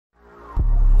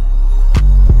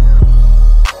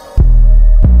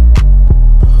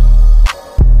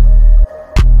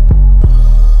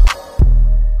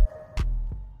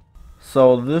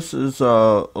So this is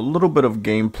a little bit of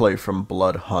gameplay from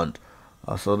Bloodhunt.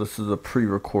 So this is a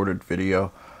pre-recorded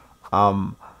video.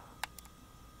 Um,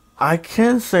 I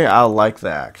can say I like the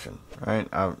action, right?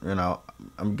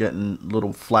 I'm getting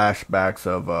little flashbacks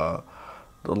of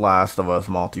The Last of Us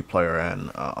multiplayer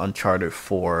and Uncharted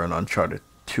 4 and Uncharted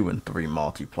 2 and 3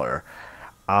 multiplayer.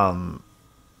 Um,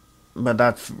 but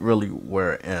that's really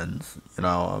where it ends.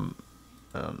 I'm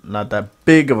not that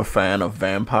big of a fan of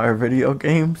vampire video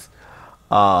games.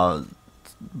 Uh,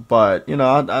 but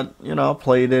I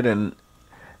played it and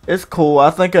it's cool. I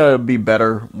think it'd be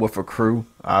better with a crew.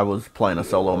 I was playing a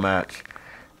solo match,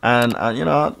 and I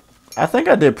think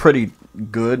I did pretty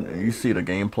good. You see the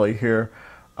gameplay here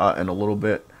in a little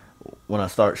bit when I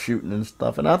start shooting and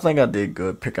stuff, and I think I did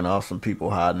good picking off some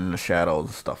people hiding in the shadows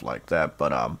and stuff like that.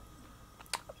 But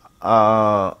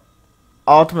uh,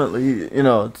 ultimately,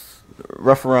 it's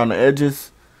rough around the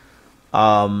edges.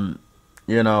 Um,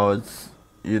 it's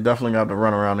you definitely got to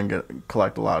run around and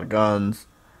collect a lot of guns.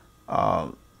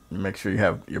 Um, Make sure you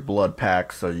have your blood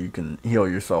packs so you can heal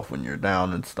yourself when you're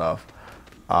down and stuff.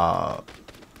 Uh,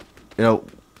 you know,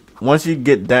 once you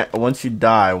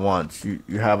die once,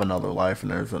 you have another life,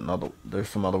 and there's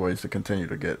some other ways to continue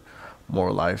to get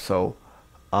more life. So,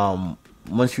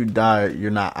 once you die,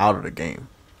 you're not out of the game.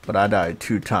 But I died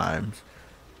 2 times,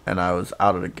 and I was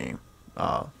out of the game.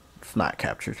 It's not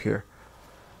captured here.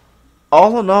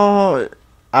 All in all,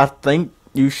 I think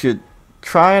you should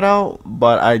try it out,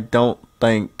 but I don't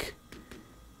think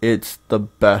it's the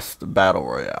best battle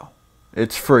royale.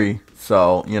 It's free,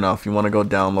 so if you want to go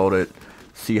download it,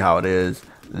 see how it is,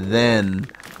 then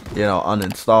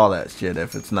uninstall that shit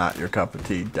if it's not your cup of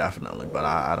tea, definitely. But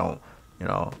I don't,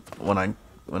 when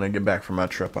I get back from my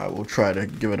trip, I will try to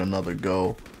give it another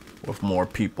go with more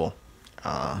people.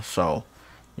 So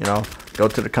go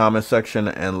to the comment section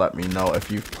and let me know if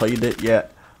you've played it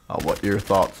yet, what your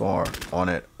thoughts are on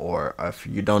it, or if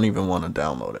you don't even want to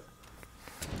download it.